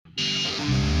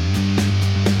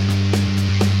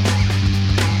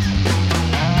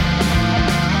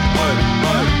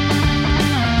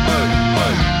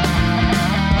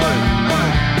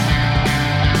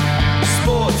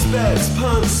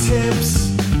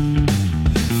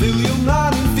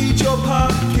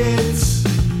kids.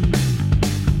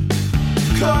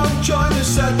 Come join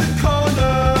us at the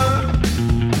corner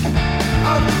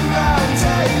of the round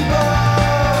table.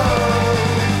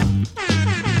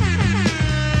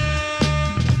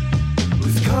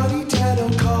 With Connie, Ted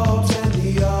on Cobbs and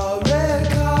the Oracle.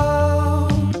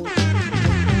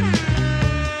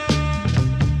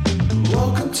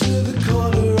 Welcome to the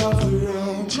corner of the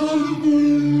round table.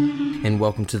 And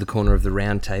welcome to the corner of the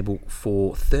round table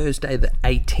for Thursday the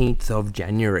 18th of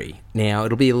January. Now,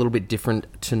 it'll be a little bit different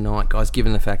tonight, guys,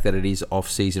 given the fact that it is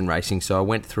off-season racing. So I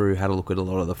went through, had a look at a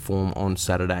lot of the form on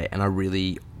Saturday, and I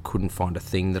really couldn't find a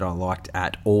thing that I liked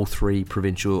at all three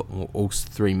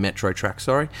metro tracks,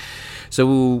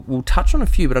 So we'll touch on a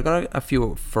few, but I've got a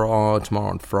few for tomorrow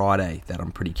on Friday that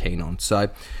I'm pretty keen on. So,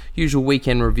 usual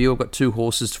weekend review. I've got two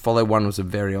horses to follow. One was a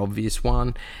very obvious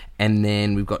one. And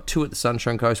then we've got two at the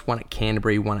Sunshine Coast, one at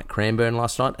Canterbury, one at Cranbourne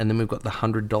last night. And then we've got the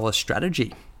 $100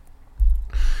 strategy.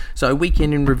 So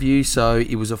weekend in review, so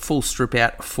it was a full strip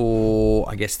out for,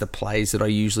 I guess, the plays that I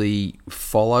usually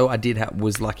follow. I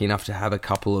was lucky enough to have a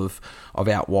couple of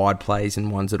out wide plays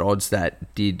and ones at odds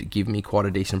that did give me quite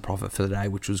a decent profit for the day,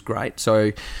 which was great.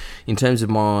 So in terms of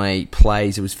my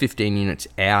plays, it was 15 units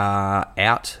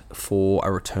out for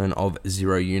a return of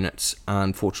 0 units,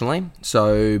 unfortunately.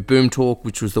 So Boom Talk,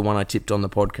 which was the one I tipped on the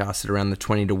podcast at around the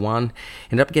 20-1,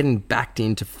 ended up getting backed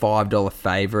into $5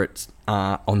 favourites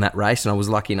on that race, and I was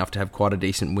lucky enough to have quite a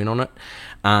decent win on it.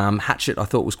 Hatchet, I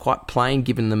thought, was quite plain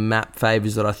given the map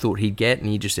favours that I thought he'd get, and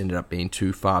he just ended up being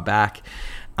too far back.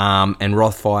 And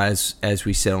Rothfire, as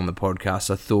we said on the podcast,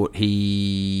 I thought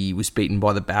he was beaten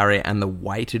by the barrier and the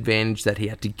weight advantage that he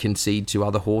had to concede to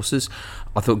other horses.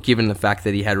 I thought, given the fact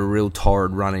that he had a real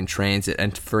torrid run in transit,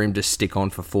 and for him to stick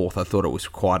on for fourth, I thought it was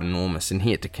quite enormous, and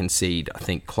he had to concede, I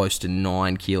think, close to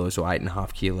 9 kilos or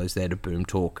 8.5 kilos there to Boom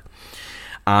Talk.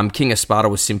 King of Sparta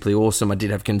was simply awesome. I did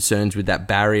have concerns with that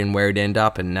barrier and where he'd end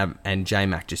up, and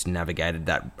J-Mac just navigated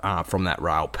that from that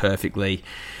rail perfectly.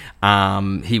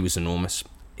 He was enormous.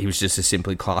 He was just a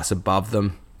simply class above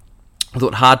them. I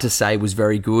thought Hard to Say was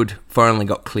very good. Finally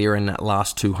got clear in that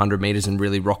last 200 metres and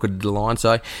really rocketed the line.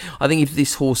 So I think if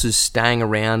this horse is staying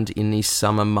around in these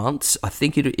summer months, I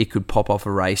think it could pop off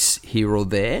a race here or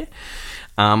there.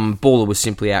 Baller was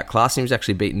simply outclassed. He was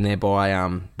actually beaten there by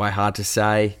Hard to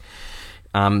Say.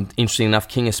 Interesting enough,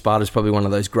 King of Sparta is probably one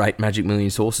of those great Magic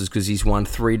Millions horses because he's won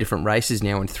 3 different races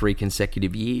now in 3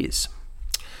 consecutive years.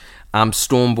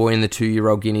 Storm Boy in the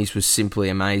 2-year-old Guineas was simply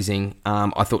amazing.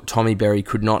 I thought Tommy Berry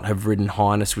could not have ridden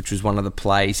Highness, which was one of the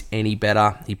plays, any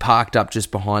better. He parked up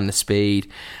just behind the speed,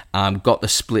 got the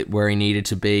split where he needed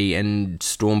to be, and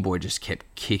Storm Boy just kept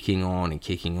kicking on and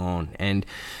kicking on. And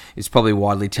it's probably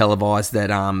widely televised that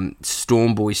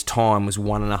Storm Boy's time was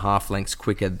 1.5 lengths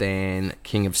quicker than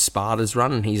King of Sparta's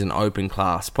run, and he's an open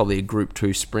class, probably a Group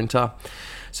 2 sprinter.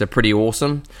 So pretty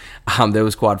awesome. There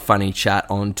was quite funny chat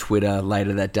on Twitter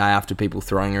later that day after people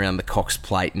throwing around the Cox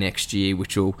Plate next year,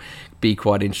 which will be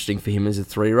quite interesting for him as a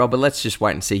 3-year-old. But let's just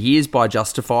wait and see. He is by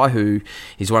Justify, who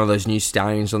is one of those new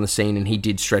stallions on the scene, and he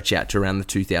did stretch out to around the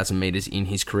 2,000 metres in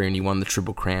his career, and he won the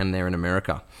Triple Crown there in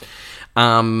America.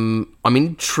 I'm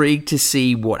intrigued to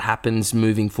see what happens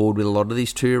moving forward with a lot of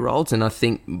these 2-year-olds, and I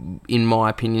think, in my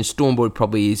opinion, Stormboy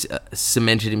probably has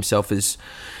cemented himself as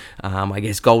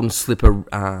Golden Slipper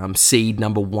seed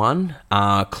number 1,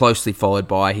 closely followed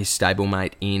by his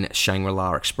stablemate in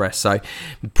Shangri-La Express. So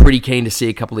pretty keen to see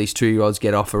a couple of these 2-year-olds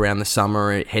get off around the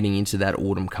summer heading into that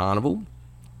autumn carnival.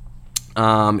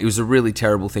 It was a really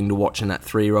terrible thing to watch in that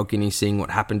 3-year-old Guinea, seeing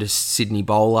what happened to Sydney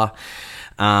Bowler.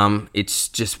 It's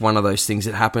just one of those things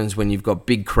that happens when you've got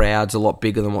big crowds, a lot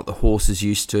bigger than what the horse is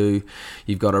used to.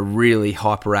 You've got a really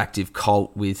hyperactive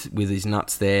colt with his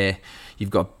nuts there. You've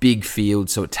got big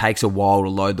fields, so it takes a while to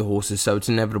load the horses, so it's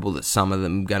inevitable that some of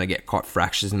them are going to get quite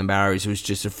fractures in the barriers. It was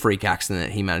just a freak accident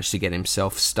that he managed to get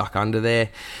himself stuck under there.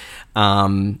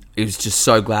 He was just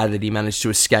so glad that he managed to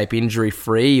escape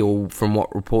injury-free, or from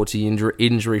what reports he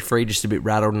injury-free, just a bit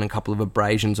rattled and a couple of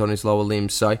abrasions on his lower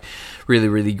limbs. So really,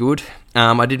 really good.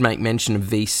 I did make mention of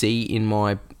VC in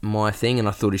my thing, and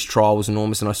I thought his trial was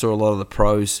enormous, and I saw a lot of the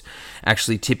pros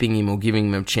actually tipping him or giving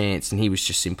him a chance, and he was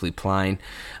just simply plain.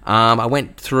 I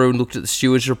went through and looked at the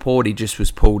stewards report. He just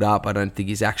was pulled up. I don't think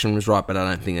his action was right, but I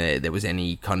don't think there was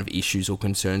any kind of issues or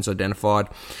concerns identified.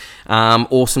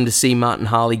 Awesome to see Martin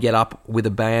Harley get up with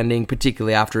a banding,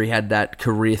 particularly after he had that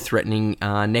career-threatening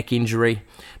neck injury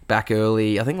back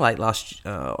early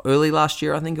last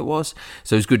year, I think it was.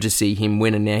 So it was good to see him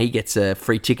win, and now he gets a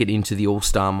free ticket into the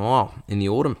All-Star Mile in the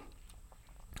autumn.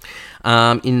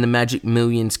 In the Magic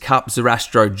Millions Cup,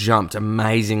 Zarastro jumped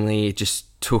amazingly. It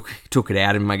just took it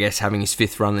out of him, I guess, having his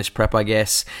 5th run this prep, I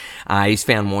guess. He's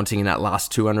found wanting in that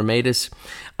last 200 metres.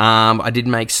 I did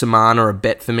make Samana a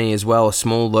bet for me as well, a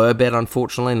small lure bet,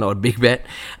 unfortunately, not a big bet.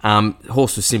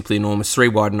 Horse was simply enormous, 3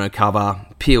 wide, no cover,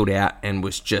 peeled out and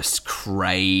was just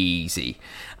crazy.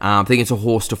 I think it's a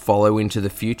horse to follow into the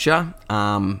future.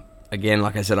 Again,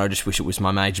 like I said, I just wish it was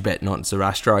my major bet, not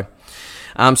Zarastro.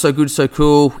 So Good, So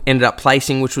Cool. Ended up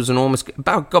placing, which was enormous.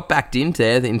 Got backed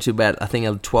into about, I think,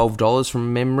 $12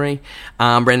 from memory.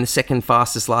 Ran the second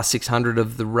fastest last 600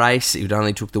 of the race. It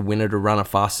only took the winner to run a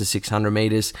faster 600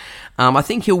 metres. I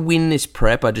think he'll win this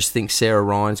prep. I just think Sarah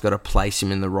Ryan's got to place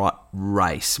him in the right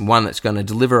race. One that's going to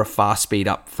deliver a fast speed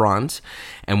up front,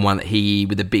 and one that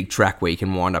with a big track where he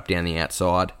can wind up down the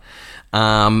outside.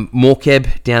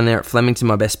 Morkeb down there at Flemington,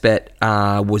 my best bet,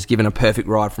 was given a perfect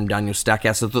ride from Daniel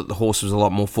Stackhouse. I thought the horse was a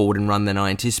lot more forward and run than I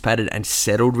anticipated and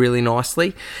settled really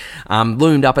nicely.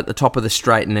 Loomed up at the top of the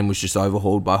straight and then was just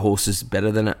overhauled by horses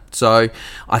better than it. So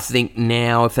I think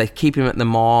now if they keep him at the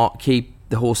mile, keep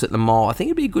the horse at the mile, I think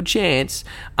it'd be a good chance.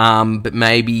 But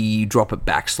maybe you drop it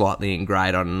back slightly in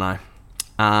grade, I don't know.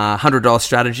 $100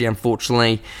 strategy,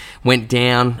 unfortunately, went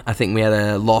down. I think we had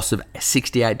a loss of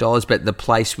 $68, but the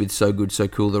place with So Good, So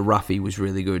Cool, the roughie, was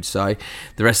really good. So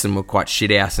the rest of them were quite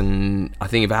shit house, and I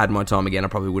think if I had my time again, I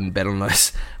probably wouldn't bet on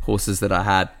those horses that I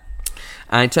had.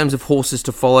 In terms of horses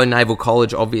to follow, Naval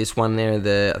College, obvious one there.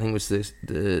 I think it was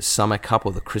the Summer Cup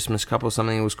or the Christmas Cup or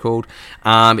something it was called.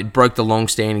 It broke the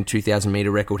long-standing 2,000 metre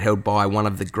record held by one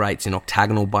of the greats in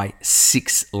octagonal by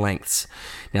 6 lengths.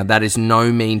 Now, that is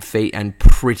no mean feat and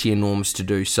pretty enormous to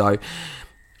do. So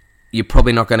you're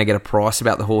probably not going to get a price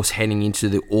about the horse heading into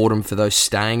the autumn for those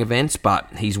staying events, but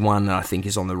he's one that I think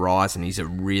is on the rise, and he's a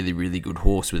really, really good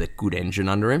horse with a good engine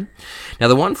under him. Now,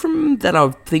 the one that I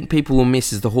think people will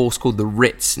miss is the horse called the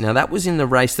Ritz. Now, that was in the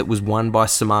race that was won by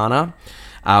Samana,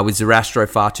 with Zarastro,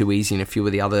 Far Too Easy, and a few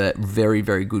of the other very,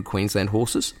 very good Queensland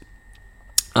horses.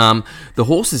 The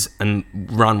horse's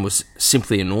run was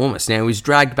simply enormous. Now, he was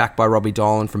dragged back by Robbie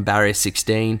Dolan from barrier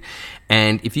 16,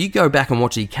 and if you go back and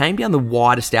watch it, he came down the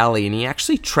widest alley and he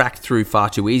actually tracked through Far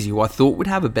Too Easy, who I thought would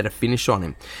have a better finish on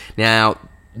him. Now,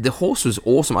 the horse was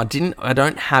awesome. I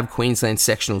don't have Queensland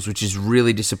sectionals, which is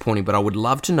really disappointing, but I would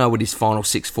love to know what his final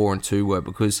 6, 4 and 2 were,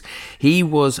 because he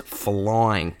was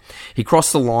flying. He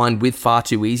crossed the line with Far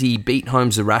Too Easy. He beat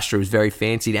home Zarastro, who was very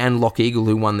fancied, and Lock Eagle,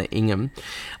 who won the Ingham,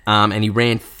 and he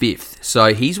ran 5th.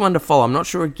 So he's one to follow. I'm not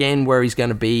sure again where he's going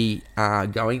to be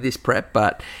going this prep,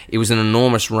 but it was an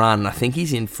enormous run. I think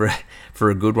he's in for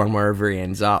a good one wherever he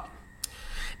ends up.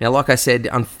 Now, like I said,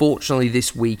 unfortunately,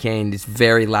 this weekend is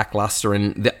very lackluster,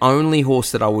 and the only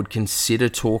horse that I would consider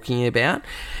talking about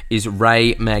is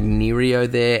Ray Magnerio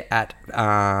there at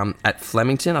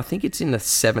Flemington. I think it's in the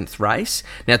 7th race.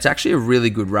 Now, it's actually a really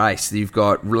good race. You've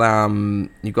got Jungle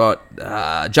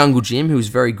Jim, who was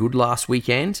very good last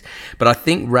weekend, but I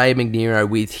think Ray Magnerio,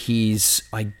 with his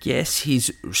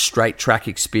straight track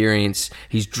experience,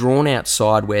 he's drawn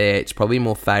outside where it's probably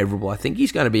more favourable. I think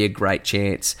he's going to be a great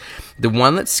chance. The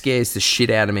one that scares the shit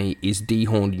out of me is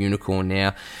Dehorned Unicorn.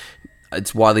 Now,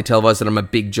 it's widely televised that I'm a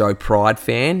big Joe Pride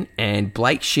fan, and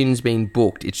Blake Shin's been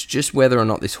booked. It's just whether or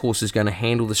not this horse is going to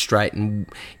handle the straight,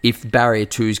 and if barrier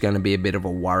 2 is going to be a bit of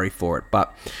a worry for it.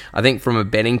 But I think from a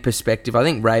betting perspective, I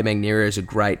think Ray Magnerio is a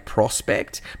great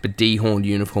prospect, but Dehorned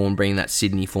Unicorn, bringing that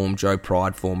Sydney form, Joe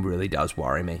Pride form, really does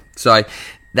worry me. So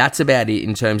that's about it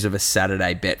in terms of a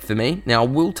Saturday bet for me. Now, I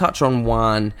will touch on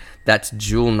one that's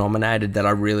dual nominated that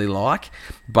I really like,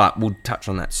 but we'll touch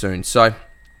on that soon. So,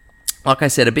 like I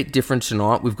said, a bit different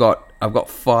tonight. I've got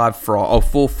 4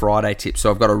 Friday tips. So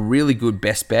I've got a really good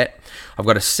best bet. I've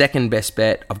got a second best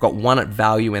bet. I've got one at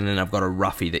value, and then I've got a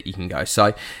roughie that you can go.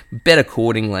 So bet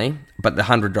accordingly, but the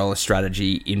 $100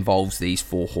 strategy involves these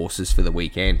 4 horses for the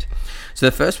weekend. So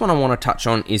the first one I want to touch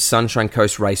on is Sunshine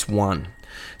Coast Race 1.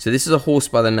 So this is a horse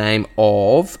by the name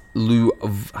of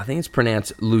I think it's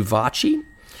pronounced Luvaci.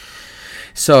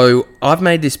 So I've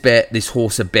made this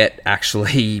horse a bet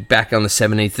actually back on the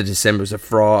 17th of December.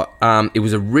 It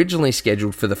was originally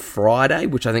scheduled for the Friday,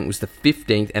 which I think was the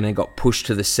 15th, and then got pushed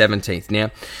to the 17th.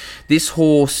 Now, this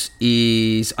horse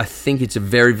I think it's a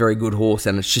very, very good horse,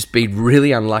 and it's just been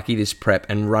really unlucky this prep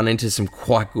and run into some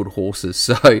quite good horses.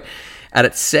 So at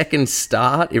its second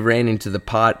start, it ran into the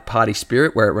Party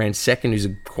Spirit, where it ran second, who's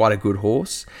quite a good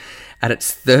horse. At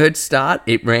its third start,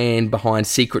 it ran behind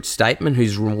Secret Statement,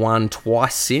 who's won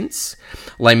twice since.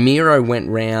 Lamiro went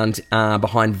round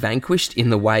behind Vanquished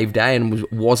in the Wave Day and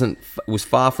was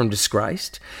far from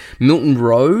disgraced. Milton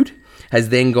Road has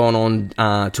then gone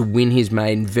on to win his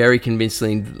maiden very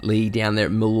convincingly down there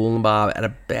at Mooloolaba at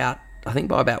about I think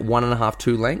by about 1.5,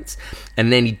 2 lengths.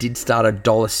 And then he did start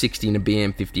 $1.60 in a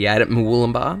BM58 at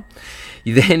Murwillumbah.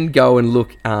 You then go and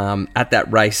look at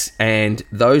that race, and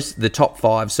the top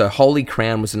 5, so Holy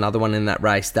Crown was another one in that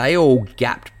race, they all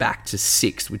gapped back to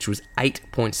 6th, which was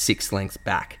 8.6 lengths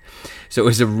back. So it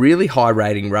was a really high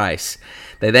rating race.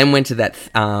 They then went to that,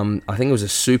 I think it was a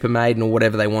super maiden or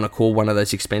whatever they want to call one of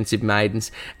those expensive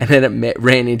maidens, and then it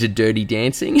ran into Dirty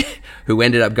Dancing, who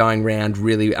ended up going round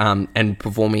really and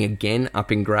performing again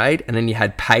up in grade. And then you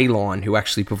had Payline, who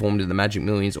actually performed in the Magic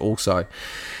Millions also.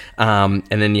 And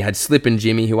then you had Slip and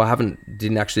Jimmy, who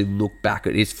didn't actually look back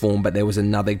at his form, but there was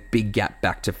another big gap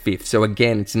back to 5th. So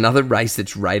again, it's another race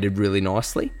that's rated really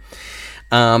nicely.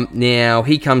 Now,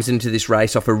 he comes into this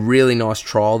race off a really nice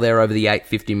trial there over the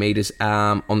 850 metres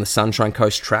on the Sunshine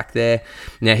Coast track there.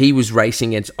 Now, he was racing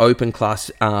against open class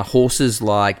horses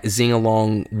like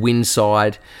Zingalong,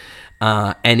 Windside,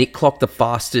 and it clocked the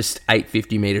fastest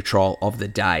 850 metre trial of the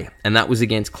day. And that was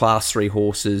against Class 3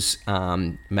 horses,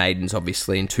 maidens,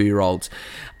 obviously, and 2-year-olds.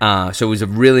 So it was a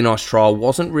really nice trial.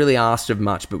 Wasn't really asked of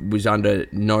much, but was under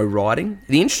no riding.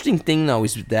 The interesting thing, though,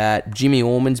 is that Jimmy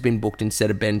Orman's been booked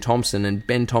instead of Ben Thompson, and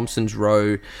Ben Thompson's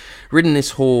ridden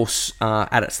this horse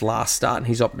at its last start, and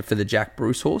he's opted for the Jack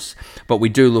Bruce horse. But we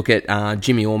do look at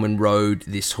Jimmy Orman rode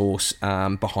this horse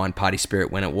behind Party Spirit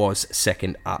when it was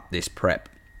second up this prep.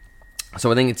 So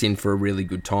I think it's in for a really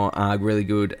good time, really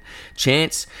good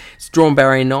chance. It's drawn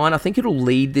barrier 9. I think it'll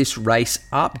lead this race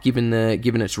up, given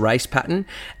its race pattern.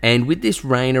 And with this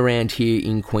rain around here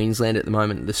in Queensland at the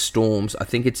moment, the storms, I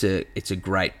think it's a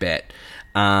great bet.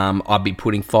 I'd be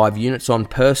putting 5 units on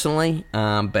personally,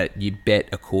 but you bet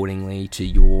accordingly to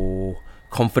your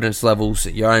confidence levels,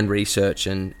 your own research,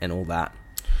 and all that.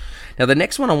 Now the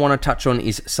next one I want to touch on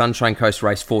is Sunshine Coast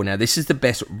Race 4. Now this is the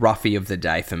best roughie of the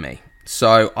day for me.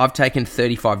 So I've taken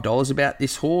 $35 about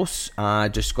this horse,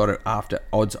 just got it after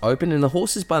odds open, and the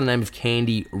horse is by the name of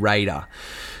Candy Raider.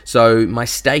 So my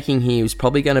staking here is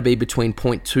probably going to be between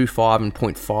 0.25 and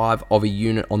 0.5 of a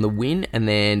unit on the win, and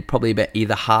then probably about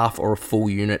either half or a full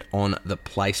unit on the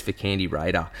place for Candy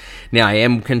Raider. Now I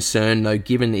am concerned though,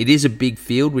 given it is a big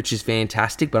field, which is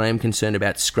fantastic, but I am concerned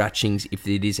about scratchings if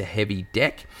it is a heavy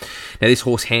deck. Now this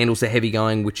horse handles the heavy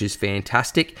going, which is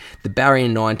fantastic. The barrier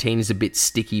 19 is a bit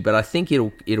sticky, but I think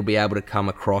it'll be able to come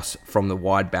across from the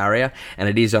wide barrier, and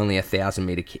it is only a 1,000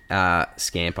 metre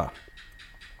scamper.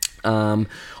 I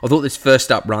thought this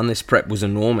first up run, this prep was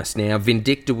enormous. Now,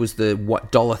 Vindicta was the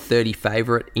 $1.30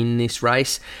 favourite in this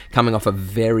race, coming off a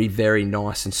very, very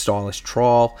nice and stylish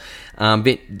trial.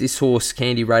 This horse,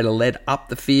 Candy Raider, led up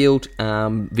the field,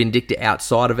 Vindicta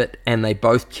outside of it, and they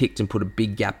both kicked and put a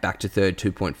big gap back to third,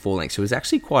 2.4 lengths. So it was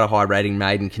actually quite a high rating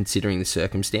maiden considering the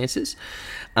circumstances.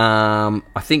 I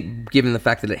think given the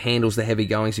fact that it handles the heavy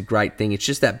going is a great thing. It's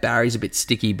just that barrier's a bit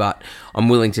sticky, but I'm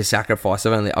willing to sacrifice.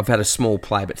 I've had a small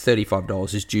play, but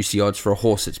 $35 is juicy odds for a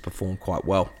horse that's performed quite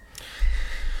well.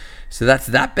 So that's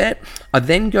that bet. I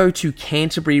then go to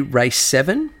Canterbury Race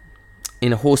 7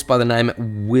 in a horse by the name,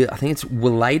 I think it's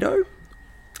Willado.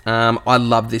 I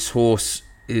love this horse.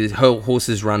 Her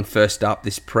horses run first up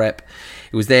this prep.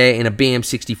 It was there in a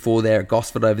BM64 there at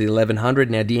Gosford over the 1100.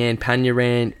 Now, Deanne Pagna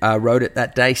rode it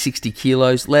that day, 60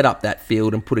 kilos, led up that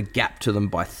field and put a gap to them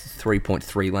by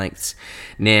 3.3 lengths.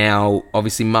 Now,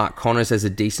 obviously, Mark Connors has a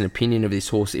decent opinion of this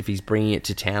horse if he's bringing it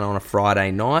to town on a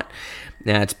Friday night.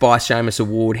 Now, it's by Seamus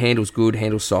Award, handles good,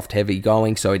 handles soft, heavy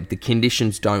going, so the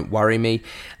conditions don't worry me.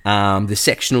 The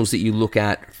sectionals that you look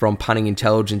at from Punting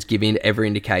Intelligence give every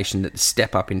indication that the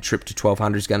step up in trip to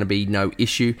 1200 is going to be no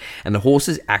issue, and the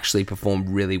horses actually performed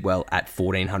really well at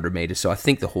 1400 metres, so I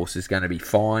think the horse is going to be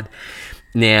fine.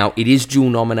 Now, it is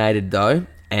dual nominated though,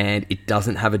 and it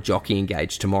doesn't have a jockey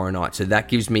engaged tomorrow night, so that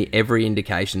gives me every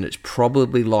indication that it's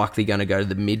probably likely going to go to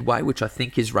the midway, which I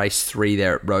think is race 3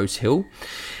 there at Rose Hill.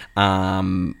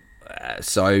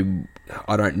 So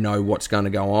I don't know what's going to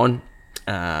go on.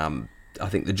 I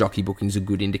think the jockey booking's a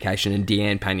good indication, and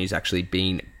Deanne Pagna's actually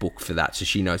been booked for that, so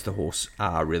she knows the horse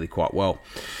really quite well.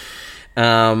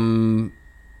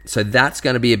 So that's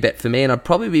going to be a bet for me, and I'd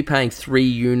probably be paying 3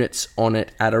 units on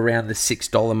it at around the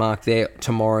 $6 mark there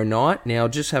tomorrow night. Now,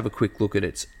 just have a quick look at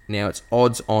it. Now, it's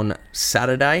odds on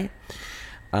Saturday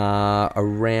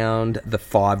around the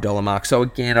 $5 mark. So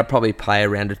again, I'd probably play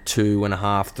around a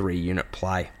 2.5, 3 unit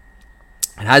play.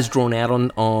 It has drawn out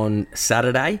on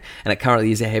Saturday, and it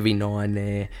currently is a heavy 9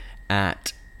 there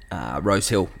at Rose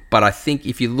Hill. But I think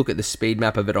if you look at the speed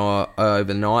map of it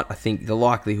overnight, I think the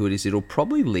likelihood is it'll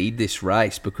probably lead this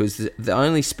race, because the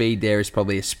only speed there is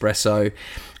probably Espresso,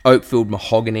 Oakfield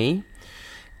Mahogany,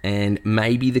 and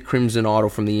maybe the Crimson Idol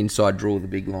from the inside draw, the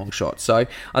big long shot. So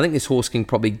I think this horse can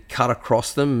probably cut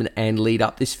across them and lead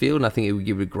up this field, and I think it would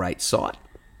give it a great sight.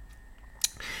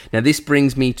 Now, this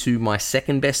brings me to my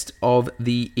second best of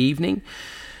the evening.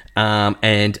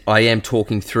 And I am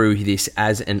talking through this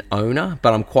as an owner,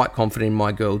 but I'm quite confident in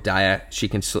my girl Daya. She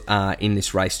can in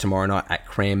this race tomorrow night at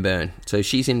Cranbourne. So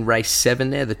she's in race 7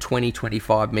 there, the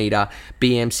 20-25 metre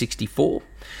BM64.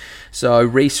 So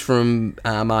Reese from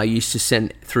used to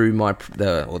send through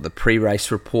the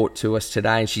pre-race report to us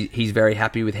today, and he's very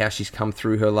happy with how she's come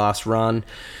through her last run.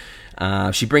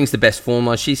 She brings the best form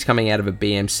line. She's coming out of a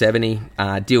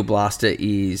BM70. Deal Blaster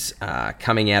is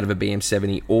coming out of a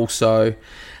BM70 also.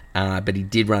 But he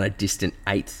did run a distant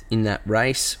 8th in that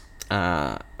race.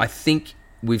 I think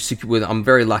I'm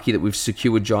very lucky that we've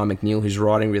secured Jai McNeil, who's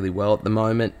riding really well at the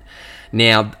moment.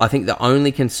 Now, I think the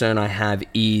only concern I have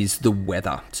is the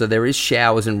weather. So there is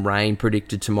showers and rain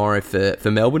predicted tomorrow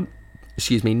for Melbourne.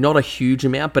 Not a huge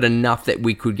amount, but enough that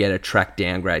we could get a track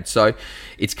downgrade. So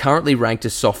it's currently ranked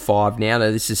as soft 5 now. Now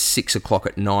this is 6 o'clock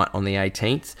at night on the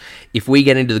 18th. If we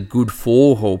get into the good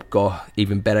 4, or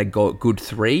even better, good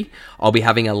 3, I'll be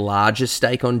having a larger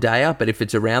stake on Daya. But if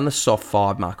it's around the soft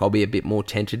 5 mark, I'll be a bit more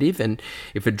tentative. And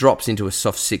if it drops into a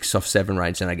soft 6, soft 7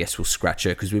 range, then I guess we'll scratch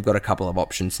her, because we've got a couple of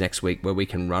options next week where we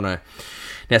can run her.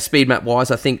 Now, speed map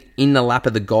wise, I think In the Lap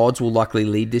of the Gods will likely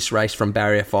lead this race from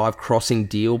barrier 5, crossing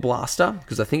Deal Blaster,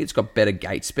 because I think it's got better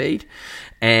gate speed.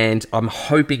 And I'm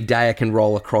hoping Daya can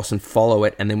roll across and follow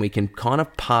it, and then we can kind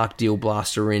of park Deal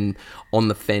Blaster in on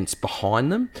the fence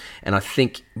behind them. And I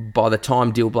think by the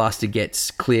time Deal Blaster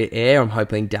gets clear air, I'm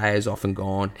hoping Daya's off and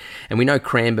gone. And we know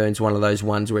Cranbourne's one of those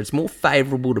ones where it's more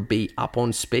favourable to be up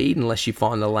on speed unless you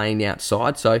find the lane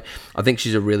outside. So I think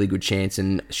she's a really good chance,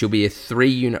 and she'll be a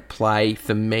 3-unit play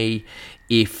for me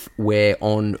if we're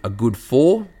on a good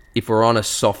 4. If we're on a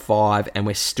soft 5 and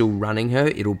we're still running her,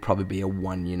 it'll probably be a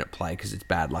 1-unit play, because it's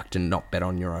bad luck to not bet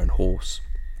on your own horse.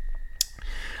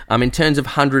 In terms of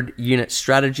 100-unit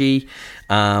strategy,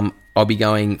 I'll be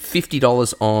going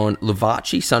 $50 on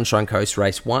Lavachi, Sunshine Coast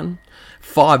Race 1,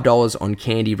 $5 on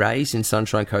Candy Rays in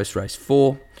Sunshine Coast Race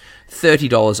 4,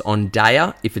 $30 on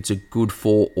Daya if it's a good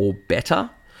 4 or better,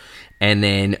 and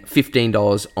then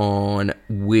 $15 on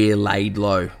Weir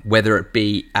Laidlow, whether it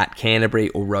be at Canterbury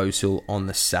or Rosehill on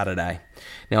the Saturday.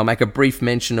 Now, I'll make a brief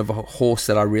mention of a horse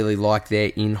that I really like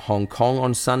there in Hong Kong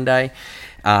on Sunday.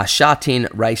 Sha Tin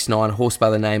Race 9, horse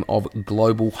by the name of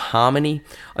Global Harmony.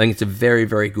 I think it's a very,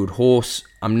 very good horse.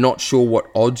 I'm not sure what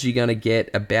odds you're going to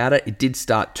get about it. It did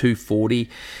start 240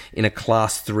 in a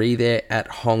Class 3 there at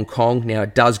Hong Kong. Now,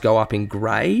 it does go up in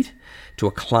grade to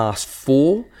a Class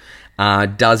 4.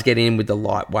 Does get in with the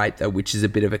lightweight, though, which is a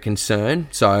bit of a concern.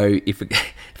 So if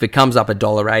it comes up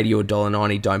 $1.80 or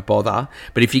 $1.90, don't bother.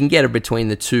 But if you can get it between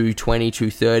the 220,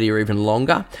 230 or even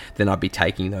longer, then I'd be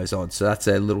taking those odds. So that's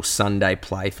a little Sunday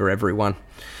play for everyone.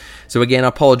 So again, I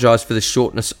apologise for the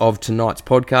shortness of tonight's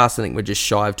podcast. I think we're just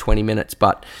shy of 20 minutes,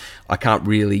 but I don't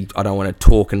want to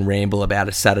talk and ramble about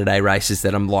a Saturday races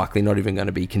that I'm likely not even going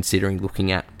to be considering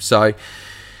looking at. So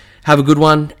have a good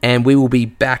one, and we will be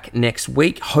back next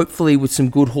week, hopefully with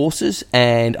some good horses.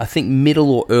 And I think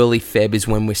middle or early Feb is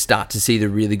when we start to see the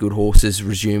really good horses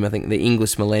resume. I think the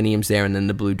English Millennium's there, and then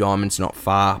the Blue Diamond's not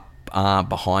far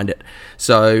behind it.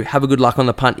 So have a good luck on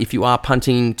the punt if you are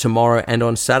punting tomorrow and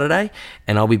on Saturday,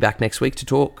 and I'll be back next week to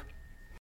talk.